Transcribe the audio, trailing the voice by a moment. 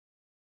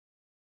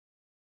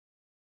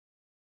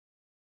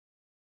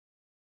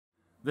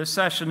This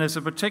session is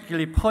a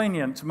particularly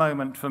poignant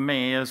moment for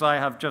me, as I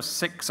have just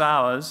 6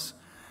 hours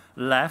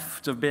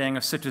left of being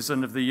a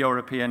citizen of the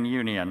European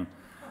Union.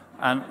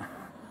 And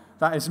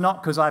that is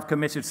not because I've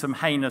committed some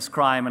heinous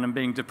crime and am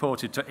being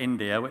deported to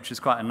India, which is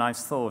quite a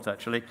nice thought,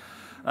 actually,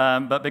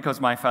 but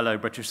because my fellow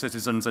British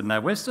citizens in their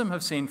wisdom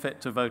have seen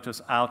fit to vote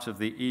us out of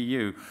the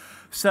EU.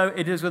 So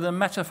it is with a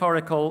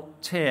metaphorical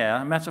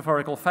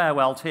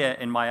farewell tear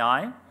in my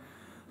eye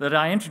that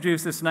I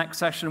introduce this next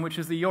session, which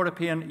is the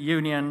European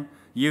Union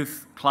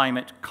Youth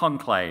Climate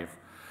Conclave.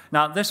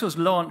 Now, this was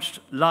launched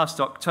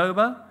last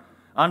October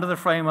under the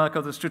framework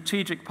of the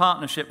strategic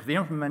partnership for the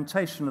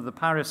implementation of the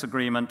Paris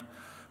Agreement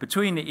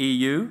between the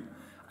EU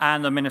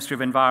and the Ministry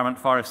of Environment,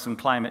 Forests and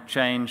Climate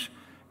Change,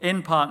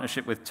 in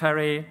partnership with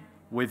TERI,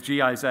 with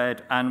GIZ,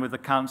 and with the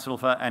Council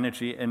for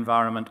Energy,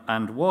 Environment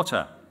and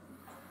Water.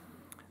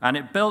 And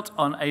it built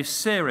on a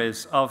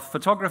series of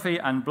photography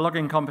and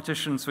blogging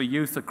competitions for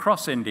youth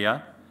across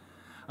India,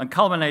 and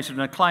culminated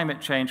in a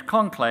climate change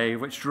conclave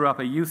which drew up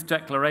a youth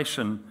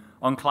declaration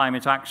on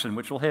climate action,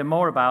 which we'll hear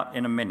more about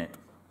in a minute.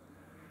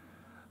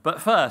 But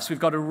first, we've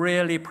got a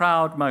really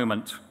proud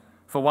moment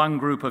for one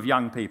group of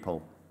young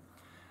people.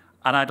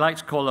 And I'd like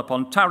to call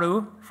upon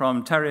Taru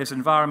from TERI's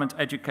Environment,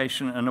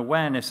 Education and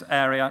Awareness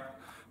area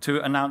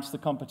to announce the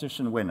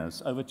competition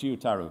winners. Over to you,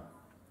 Taru.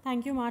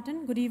 Thank you,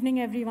 Martin. Good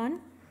evening, everyone.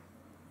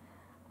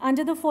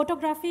 Under the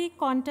photography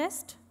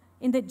contest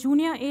in the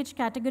junior age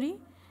category,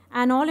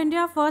 an All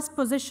India first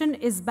position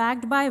is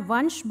bagged by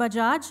Vansh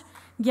Bajaj,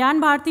 Gyan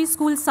Bharati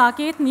School,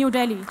 Saket, New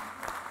Delhi.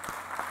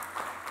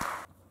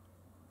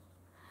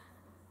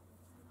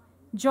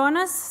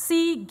 Jonas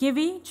C.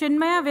 Givi,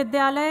 Chinmaya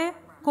Vidyalaya,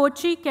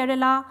 Kochi,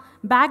 Kerala,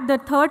 bagged the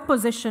third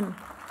position.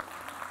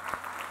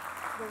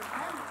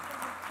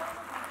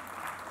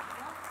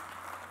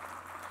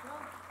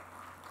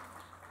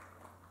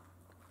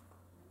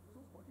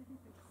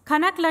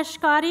 Khanak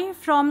Lashkari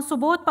from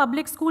Subodh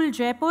Public School,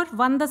 Jaipur,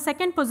 won the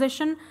second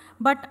position,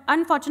 but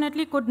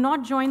unfortunately could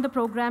not join the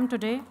program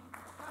today.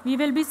 We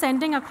will be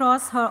sending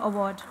across her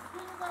award.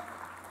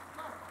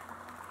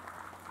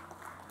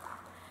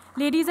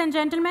 Ladies and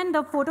gentlemen,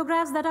 the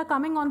photographs that are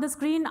coming on the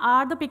screen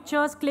are the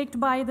pictures clicked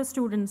by the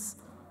students.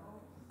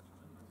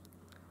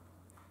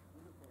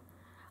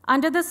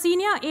 Under the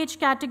senior age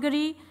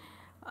category,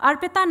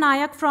 Arpita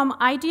Nayak from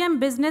ITM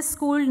Business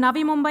School,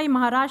 Navi Mumbai,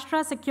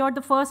 Maharashtra, secured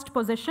the first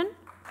position.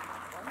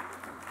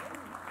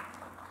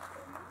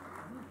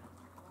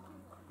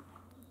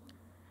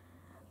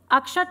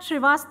 Akshat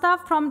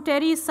Srivastav from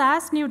TERI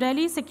SAS, New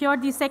Delhi,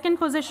 secured the second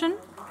position.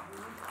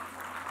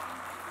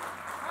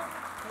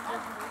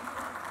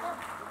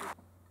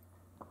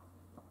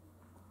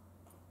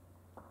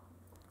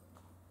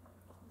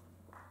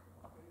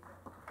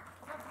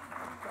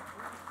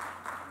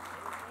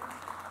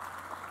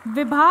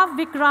 Vibhav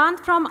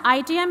Vikrant from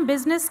ITM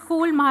Business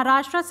School,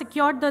 Maharashtra,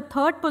 secured the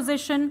third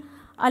position,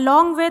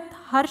 along with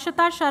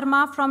Harshita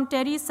Sharma from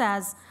TERI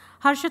SAS.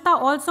 Harshita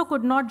also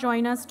could not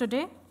join us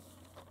today.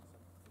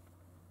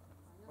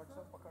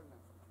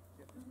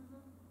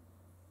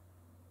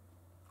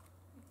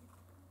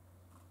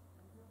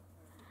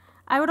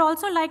 I would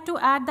also like to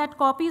add that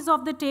copies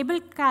of the table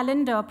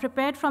calendar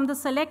prepared from the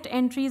select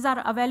entries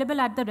are available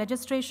at the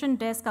registration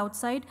desk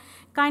outside.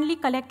 Kindly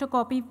collect a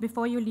copy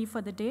before you leave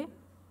for the day.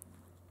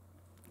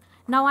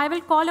 Now I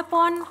will call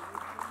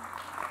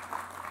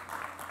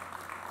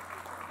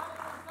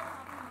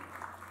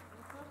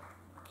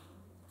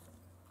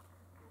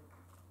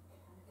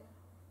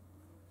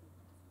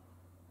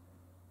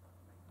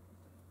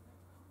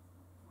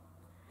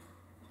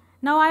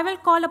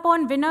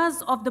upon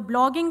winners of the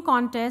blogging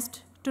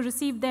contest to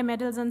receive their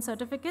medals and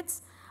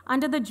certificates.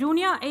 Under the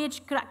junior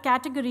age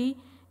category,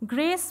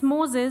 Grace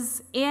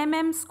Moses,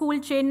 AMM School,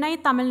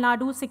 Chennai, Tamil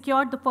Nadu,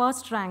 secured the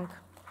first rank.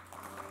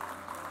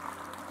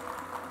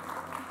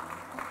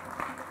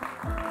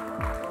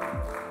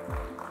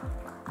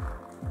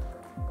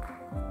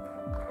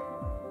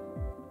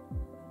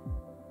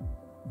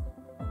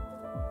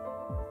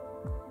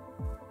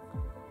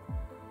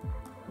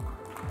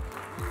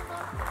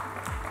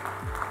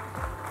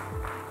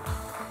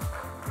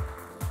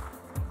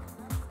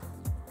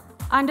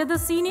 Under the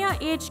senior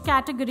age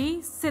category,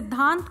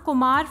 Siddhant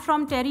Kumar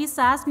from TERI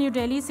SAS, New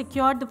Delhi,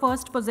 secured the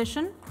first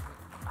position.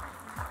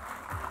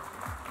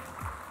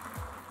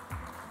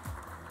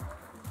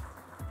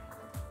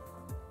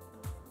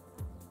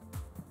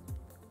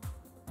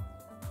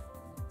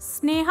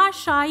 Sneha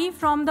Shahi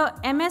from the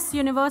MS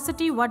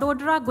University,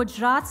 Vadodara,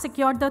 Gujarat,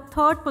 secured the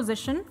third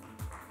position.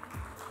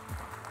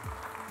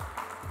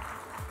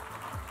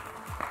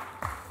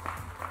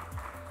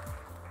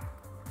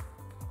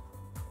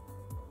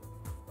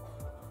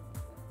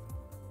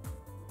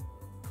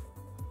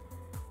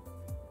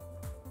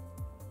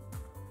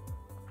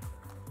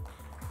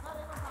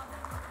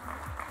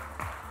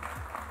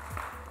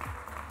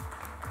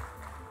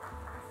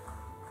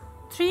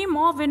 Three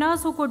more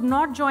winners who could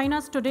not join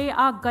us today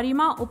are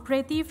Garima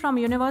Upreti from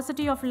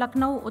University of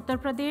Lucknow, Uttar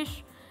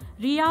Pradesh,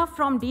 Riya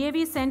from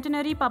DAV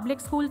Centenary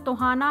Public School,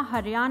 Tohana,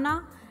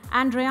 Haryana,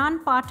 and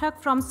Rayan Pathak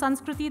from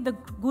Sanskriti, the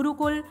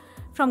Gurukul,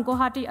 from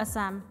Guwahati,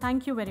 Assam.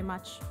 Thank you very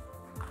much.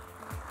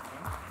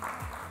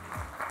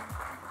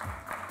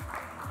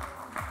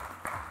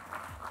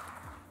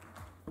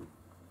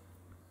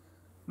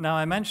 Now,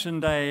 I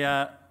mentioned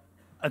a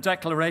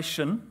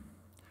declaration,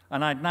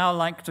 and I'd now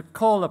like to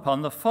call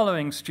upon the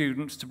following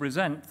students to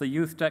present the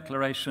Youth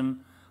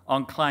Declaration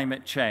on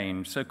Climate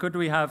Change. So could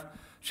we have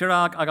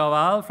Chirag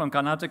Agarwal from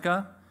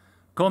Karnataka,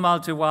 Komal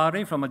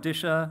Tiwari from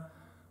Odisha,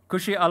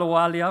 Kushi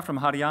Alwalia from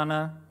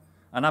Haryana,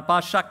 and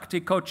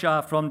Apashakti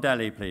Kocha from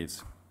Delhi,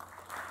 please.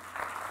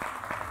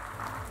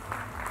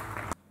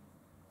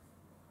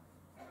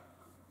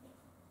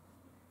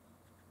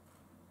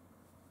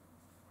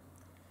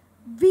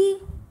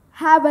 We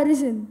have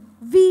arisen,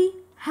 we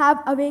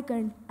have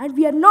awakened, and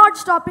we are not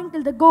stopping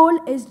till the goal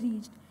is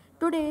reached.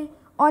 Today,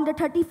 on the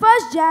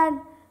 31st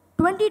Jan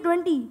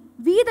 2020,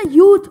 we the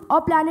youth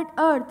of planet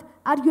Earth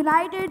are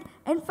united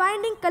in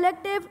finding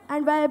collective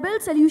and viable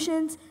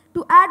solutions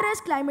to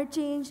address climate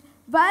change,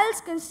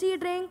 whilst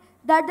considering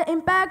that the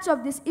impacts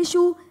of this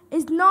issue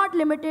is not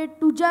limited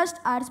to just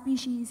our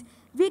species.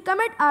 We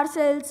commit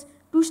ourselves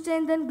to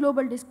strengthen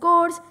global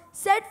discourse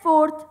set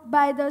forth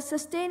by the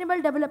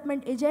Sustainable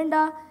Development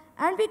Agenda,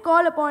 and we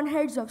call upon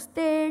heads of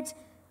states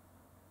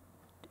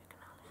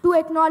to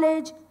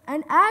acknowledge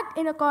and act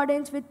in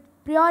accordance with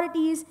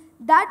priorities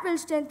that will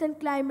strengthen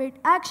climate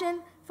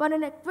action for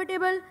an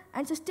equitable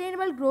and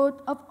sustainable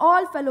growth of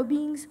all fellow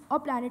beings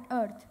of planet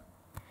Earth.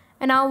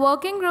 And our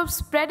working groups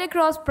spread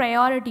across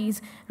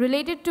priorities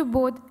related to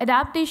both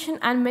adaptation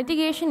and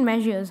mitigation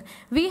measures.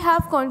 We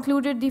have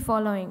concluded the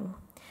following.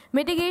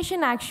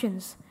 Mitigation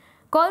actions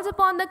calls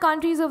upon the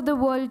countries of the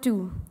world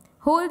to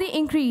hold the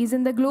increase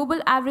in the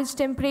global average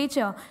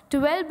temperature to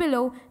well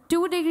below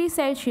 2 degrees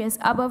Celsius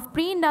above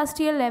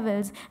pre-industrial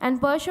levels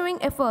and pursuing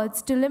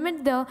efforts to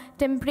limit the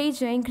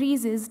temperature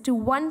increases to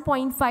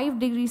 1.5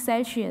 degrees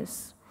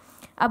Celsius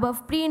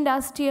above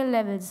pre-industrial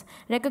levels,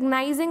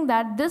 recognizing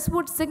that this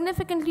would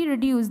significantly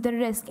reduce the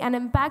risk and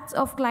impacts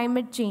of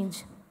climate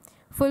change.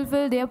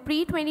 Fulfill their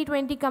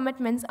pre-2020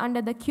 commitments under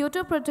the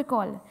Kyoto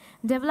Protocol,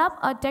 develop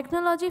a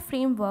technology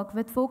framework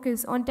with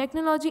focus on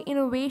technology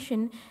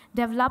innovation,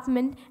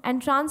 development,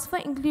 and transfer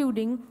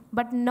including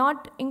but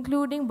not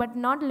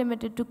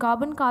limited to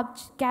carbon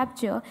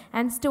capture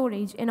and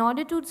storage in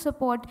order to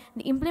support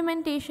the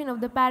implementation of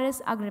the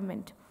Paris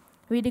Agreement.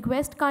 We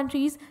request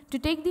countries to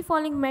take the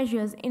following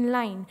measures in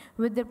line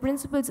with the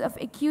principles of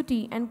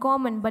equity and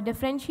common but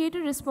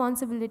differentiated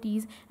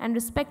responsibilities and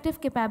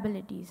respective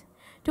capabilities.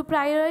 To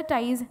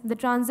prioritize the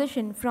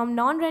transition from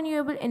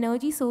non-renewable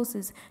energy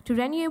sources to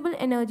renewable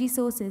energy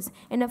sources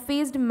in a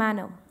phased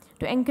manner,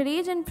 to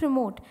encourage and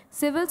promote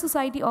civil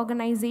society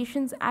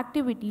organizations'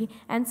 activity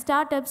and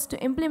startups to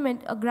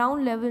implement a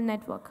ground-level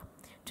network,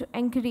 to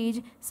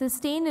encourage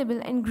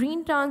sustainable and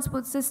green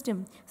transport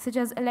systems such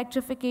as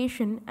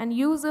electrification and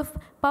use of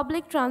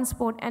public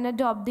transport and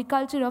adopt the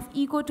culture of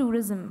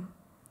ecotourism.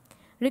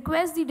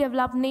 Request the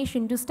developed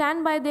nation to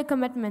stand by their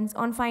commitments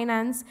on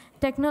finance,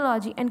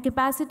 technology, and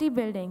capacity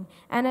building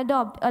and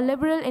adopt a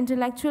liberal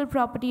intellectual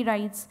property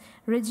rights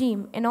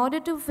regime in order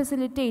to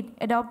facilitate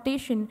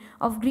adoption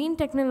of green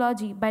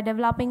technology by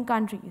developing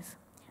countries.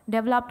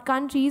 Developed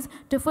countries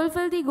to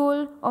fulfill the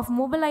goal of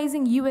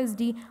mobilizing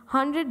USD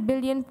 100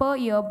 billion per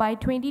year by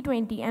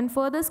 2020 and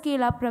further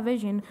scale up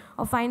provision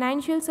of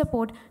financial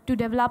support to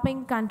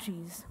developing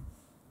countries.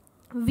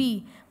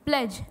 We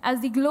pledge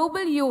as the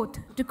global youth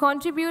to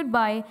contribute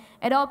by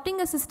adopting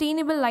a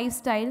sustainable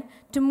lifestyle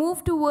to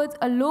move towards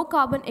a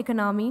low-carbon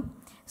economy,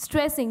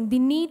 stressing the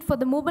need for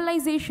the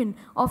mobilization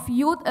of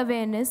youth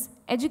awareness,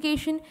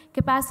 education,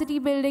 capacity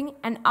building,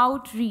 and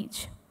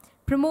outreach,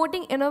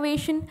 promoting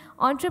innovation,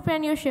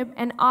 entrepreneurship,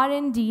 and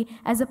R&D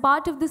as a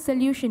part of the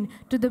solution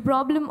to the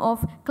problem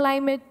of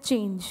climate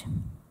change.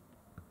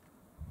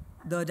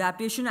 The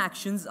adaptation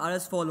actions are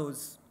as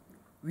follows.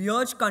 We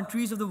urge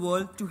countries of the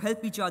world to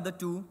help each other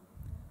to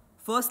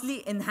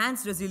firstly,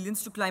 enhance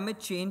resilience to climate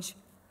change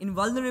in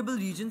vulnerable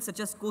regions such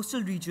as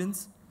coastal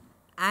regions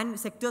and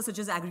sectors such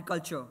as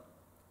agriculture.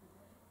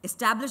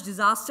 Establish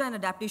disaster and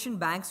adaptation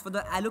banks for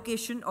the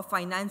allocation of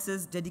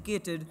finances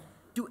dedicated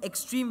to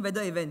extreme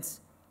weather events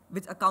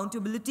with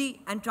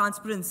accountability and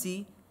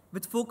transparency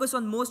with focus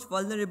on most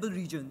vulnerable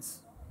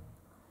regions.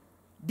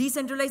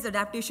 Decentralize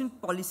adaptation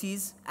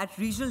policies at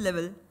regional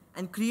level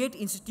and create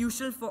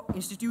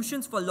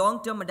institutions for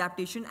long-term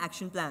adaptation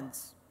action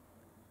plans.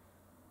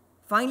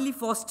 Finally,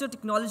 foster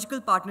technological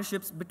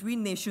partnerships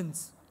between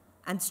nations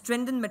and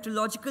strengthen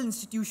meteorological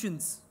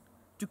institutions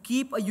to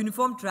keep a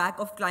uniform track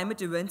of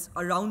climate events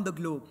around the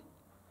globe.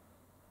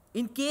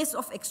 In case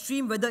of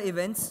extreme weather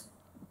events,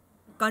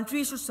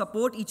 countries should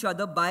support each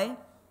other by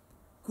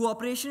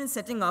cooperation in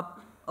setting up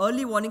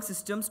early warning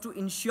systems to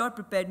ensure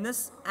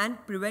preparedness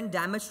and prevent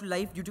damage to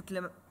life due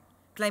to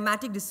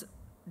climatic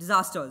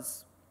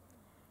disasters.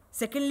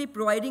 Secondly,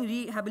 providing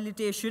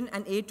rehabilitation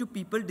and aid to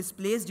people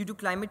displaced due to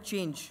climate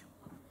change.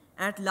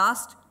 And at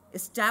last,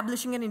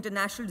 establishing an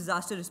international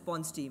disaster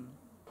response team.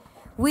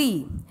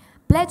 We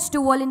pledge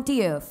to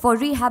volunteer for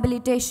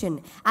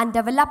rehabilitation and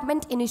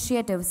development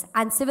initiatives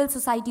and civil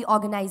society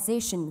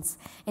organizations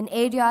in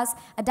areas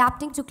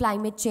adapting to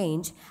climate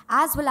change,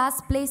 as well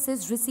as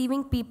places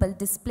receiving people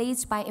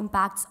displaced by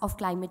impacts of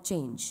climate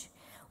change.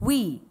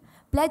 We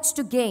pledge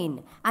to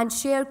gain and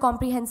share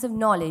comprehensive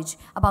knowledge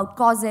about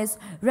causes,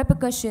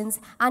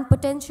 repercussions, and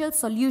potential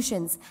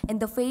solutions in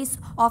the face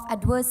of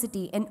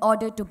adversity in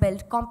order to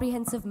build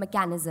comprehensive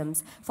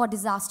mechanisms for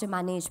disaster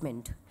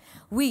management.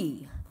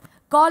 We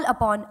call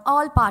upon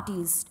all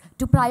parties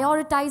to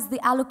prioritize the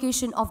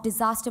allocation of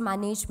disaster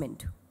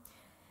management.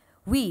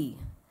 We,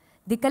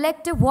 the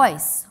collective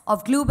voice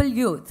of global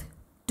youth,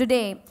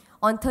 today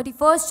on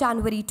 31st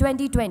January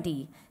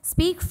 2020,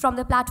 speak from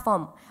the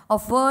platform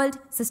of World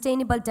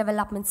Sustainable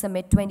Development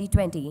Summit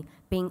 2020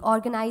 being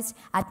organized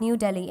at New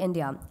Delhi,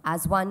 India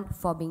as one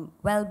for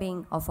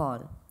well-being of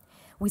all.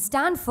 We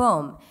stand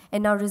firm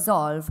in our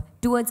resolve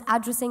towards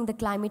addressing the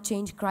climate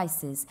change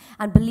crisis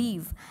and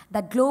believe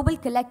that global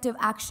collective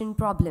action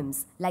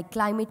problems like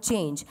climate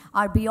change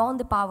are beyond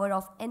the power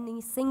of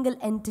any single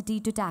entity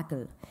to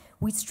tackle.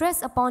 We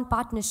stress upon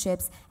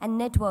partnerships and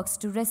networks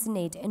to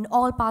resonate in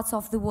all parts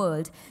of the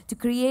world to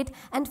create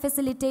and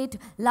facilitate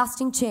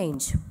lasting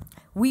change.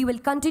 We will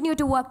continue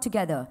to work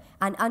together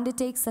and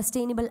undertake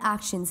sustainable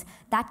actions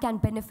that can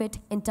benefit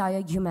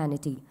entire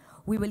humanity.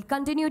 We will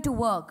continue to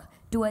work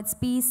towards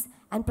peace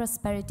and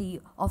prosperity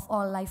of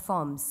all life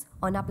forms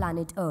on our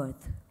planet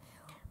Earth.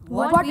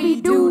 What we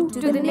do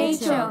to the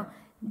nature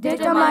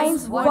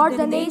determines what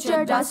the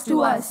nature does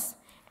to us,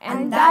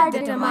 and that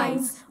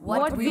determines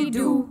what we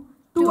do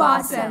to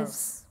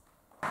ourselves.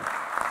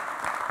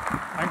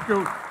 Thank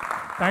you.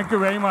 Thank you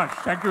very much.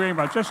 Thank you very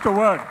much. Just a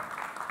word.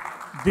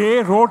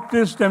 They wrote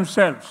this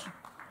themselves.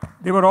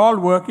 They were all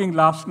working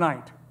last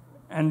night,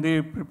 and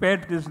they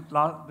prepared this.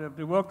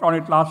 They worked on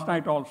it last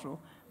night also,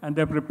 and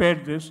they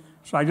prepared this.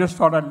 So I just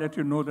thought I'd let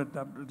you know that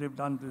they've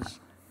done this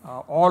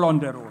all on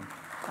their own.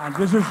 And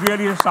this is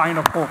really a sign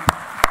of hope.